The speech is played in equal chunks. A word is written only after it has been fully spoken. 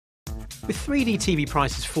With 3D TV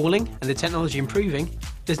prices falling and the technology improving,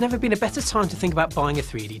 there's never been a better time to think about buying a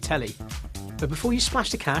 3D telly. But before you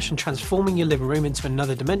splash the cash and transforming your living room into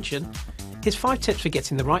another dimension, here's 5 tips for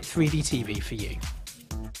getting the right 3D TV for you.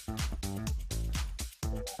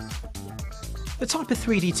 The type of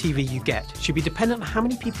 3D TV you get should be dependent on how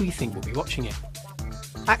many people you think will be watching it.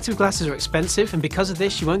 Active glasses are expensive, and because of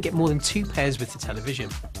this you won't get more than 2 pairs with the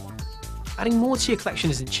television. Adding more to your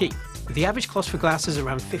collection isn't cheap, with the average cost for glasses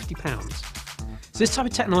around £50. So this type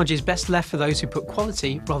of technology is best left for those who put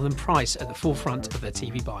quality rather than price at the forefront of their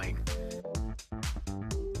TV buying.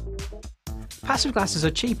 Passive glasses are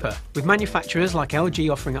cheaper, with manufacturers like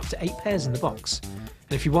LG offering up to 8 pairs in the box,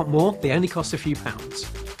 and if you want more, they only cost a few pounds.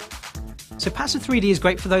 So passive 3D is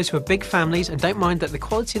great for those who are big families and don't mind that the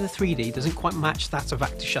quality of the 3D doesn't quite match that of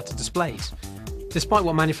active shutter displays, despite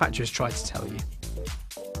what manufacturers try to tell you.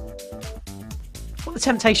 While the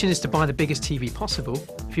temptation is to buy the biggest TV possible,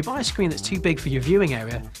 if you buy a screen that's too big for your viewing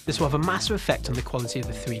area, this will have a massive effect on the quality of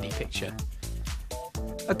the 3D picture.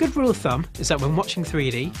 A good rule of thumb is that when watching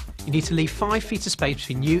 3D, you need to leave 5 feet of space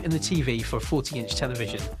between you and the TV for a 40-inch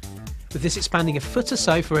television, with this expanding a foot or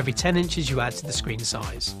so for every 10 inches you add to the screen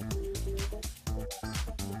size.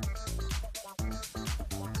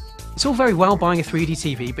 It's all very well buying a 3D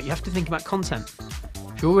TV, but you have to think about content.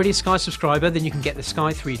 If you're already a Sky subscriber, then you can get the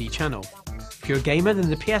Sky 3D channel. If you're a gamer, then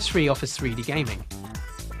the PS3 offers 3D gaming.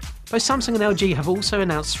 Both Samsung and LG have also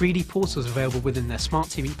announced 3D portals available within their smart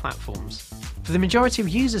TV platforms. For the majority of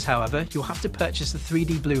users, however, you'll have to purchase the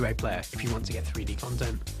 3D Blu-ray player if you want to get 3D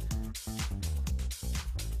content.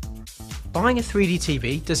 Buying a 3D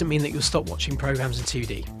TV doesn't mean that you'll stop watching programs in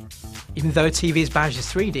 2D. Even though a TV is badged as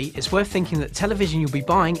 3D, it's worth thinking that the television you'll be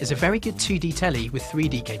buying is a very good 2D telly with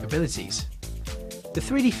 3D capabilities. The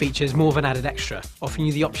 3D feature is more of an added extra, offering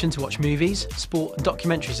you the option to watch movies, sport and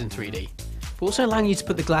documentaries in 3D, but also allowing you to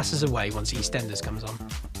put the glasses away once EastEnders comes on.